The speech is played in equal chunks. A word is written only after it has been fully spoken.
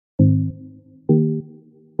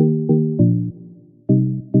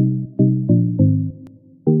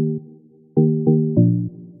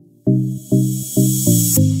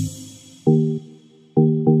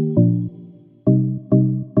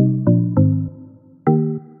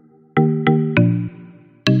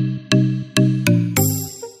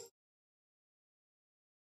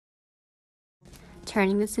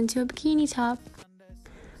turning this into a bikini top.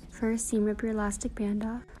 First, seam rip your elastic band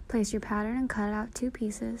off. Place your pattern and cut out 2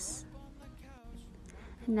 pieces.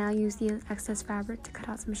 And now use the excess fabric to cut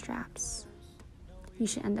out some straps. You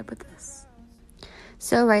should end up with this.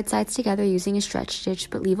 Sew right sides together using a stretch stitch,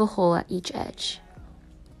 but leave a hole at each edge,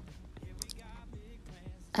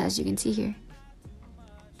 as you can see here.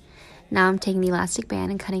 Now I'm taking the elastic band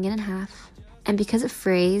and cutting it in half. And because it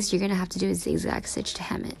frays, you're going to have to do a zigzag stitch to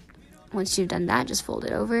hem it. Once you've done that, just fold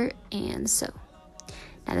it over and sew.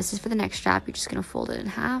 Now this is for the next strap. You're just going to fold it in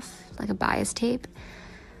half like a bias tape.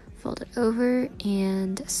 Fold it over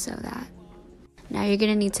and sew that. Now you're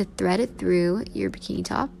going to need to thread it through your bikini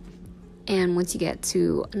top. And once you get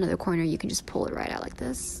to another corner, you can just pull it right out like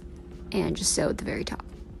this and just sew at the very top.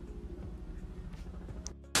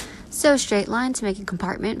 Sew a straight line to make a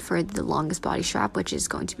compartment for the longest body strap, which is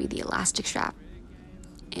going to be the elastic strap.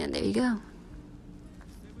 And there you go.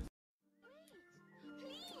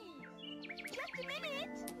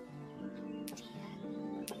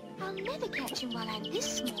 I'll never catch him while I'm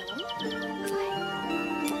this small.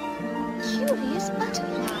 Curious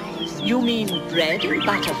butterflies. You mean bread and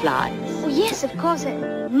butterflies? Oh, yes, of course.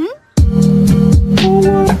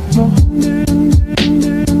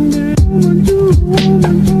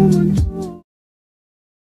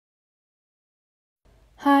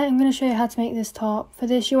 Hi, I'm going to show you how to make this top. For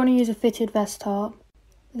this you want to use a fitted vest top.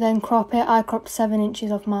 Then crop it. I cropped 7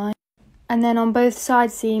 inches off mine. And then on both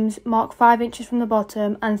side seams, mark 5 inches from the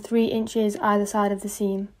bottom and 3 inches either side of the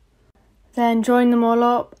seam. Then join them all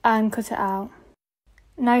up and cut it out.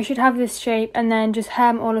 Now you should have this shape, and then just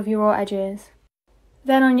hem all of your raw edges.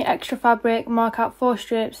 Then on your extra fabric, mark out 4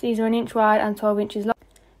 strips. These are 1 inch wide and 12 inches long.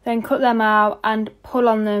 Then cut them out and pull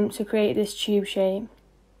on them to create this tube shape.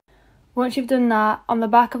 Once you've done that, on the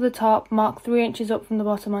back of the top, mark 3 inches up from the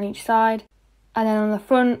bottom on each side. And then on the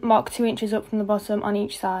front, mark 2 inches up from the bottom on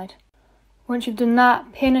each side. Once you've done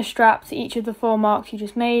that, pin a strap to each of the 4 marks you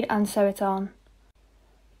just made and sew it on.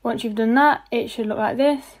 Once you've done that, it should look like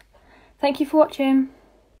this. Thank you for watching.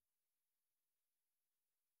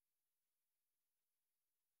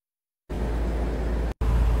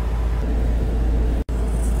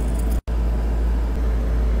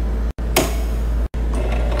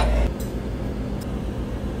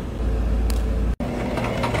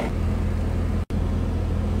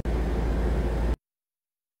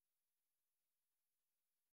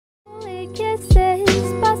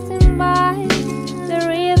 Kisses passing by the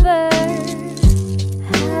river.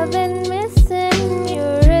 I've been missing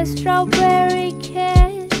your strawberry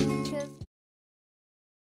kiss.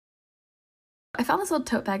 I found this little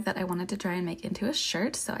tote bag that I wanted to try and make into a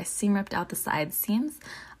shirt, so I seam ripped out the side seams.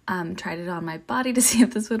 Tried it on my body to see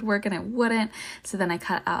if this would work, and it wouldn't. So then I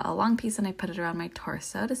cut out a long piece and I put it around my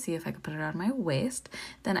torso to see if I could put it around my waist.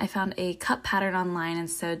 Then I found a cup pattern online and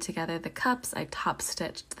sewed together the cups. I top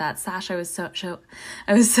stitched that sash I was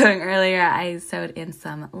sewing earlier. I sewed in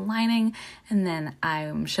some lining, and then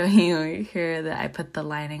I'm showing you here that I put the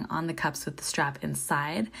lining on the cups with the strap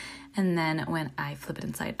inside. And then when I flip it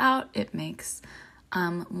inside out, it makes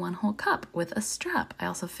one whole cup with a strap. I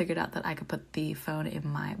also figured out that I could put the phone in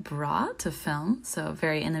my bra to film, so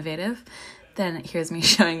very innovative. Then here's me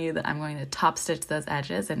showing you that I'm going to top stitch those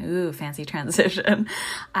edges, and ooh, fancy transition.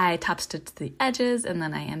 I top stitched the edges, and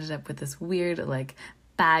then I ended up with this weird like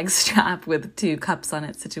bag strap with 2 cups on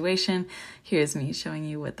it situation. Here's me showing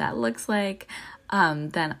you what that looks like.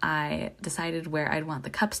 Then I decided where I'd want the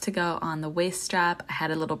cups to go on the waist strap. I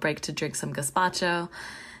had a little break to drink some gazpacho.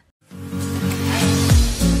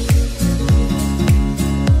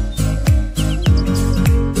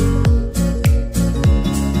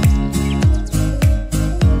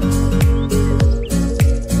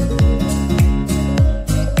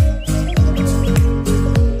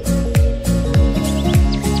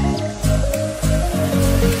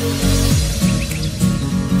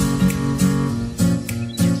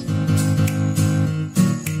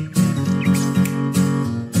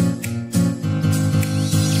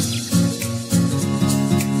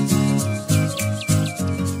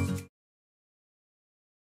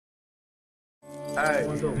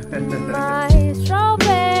 My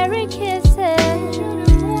strawberry kisses,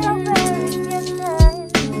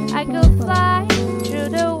 I could fly through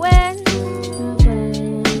the wind.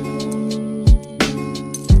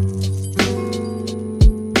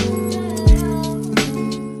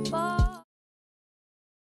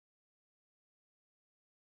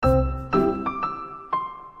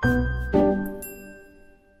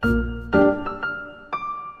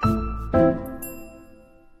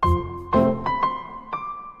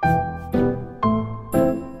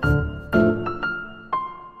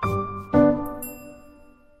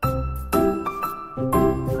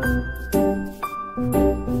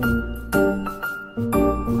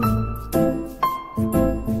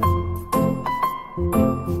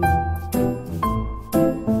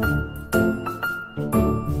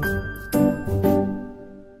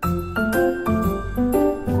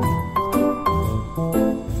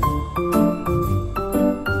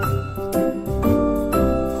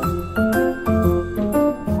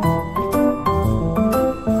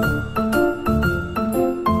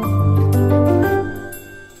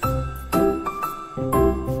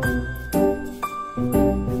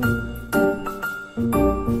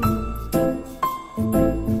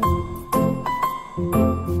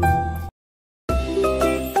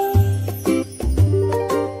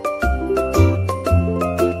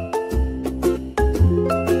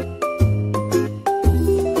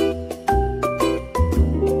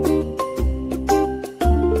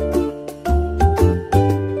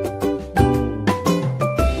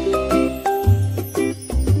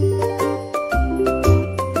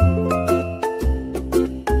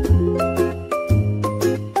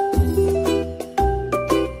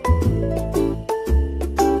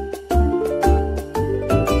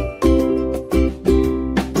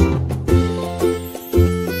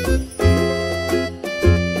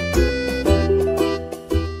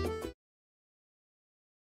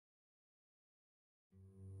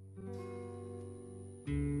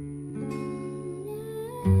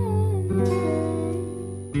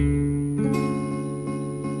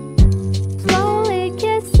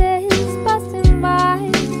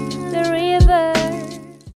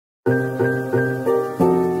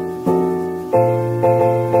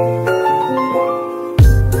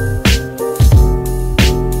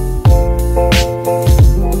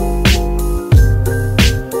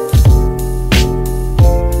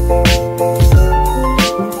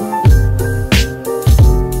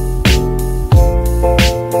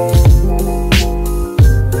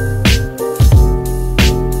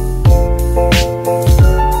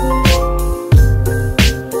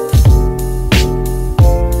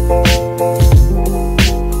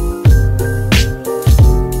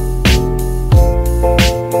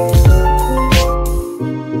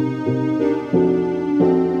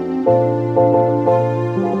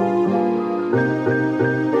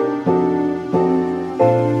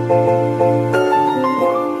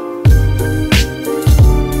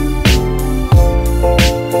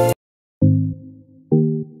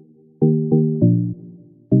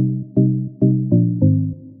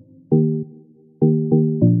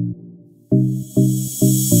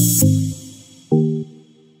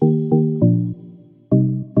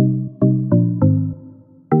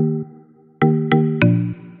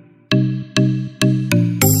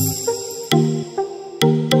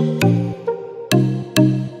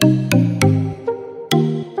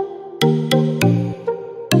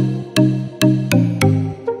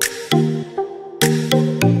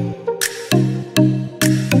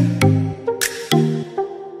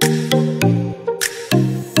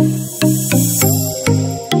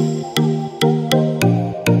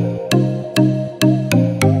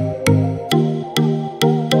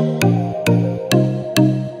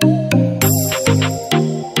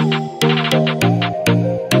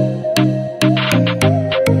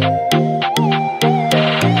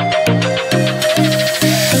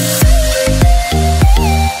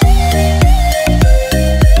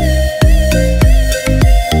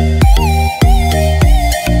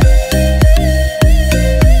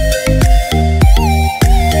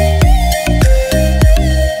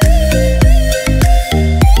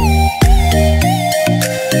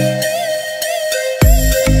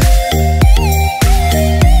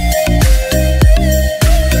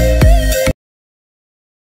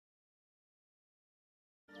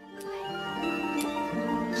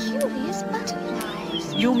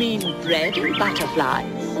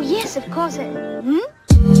 butterflies. Oh, yes, of course.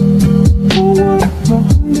 Hmm?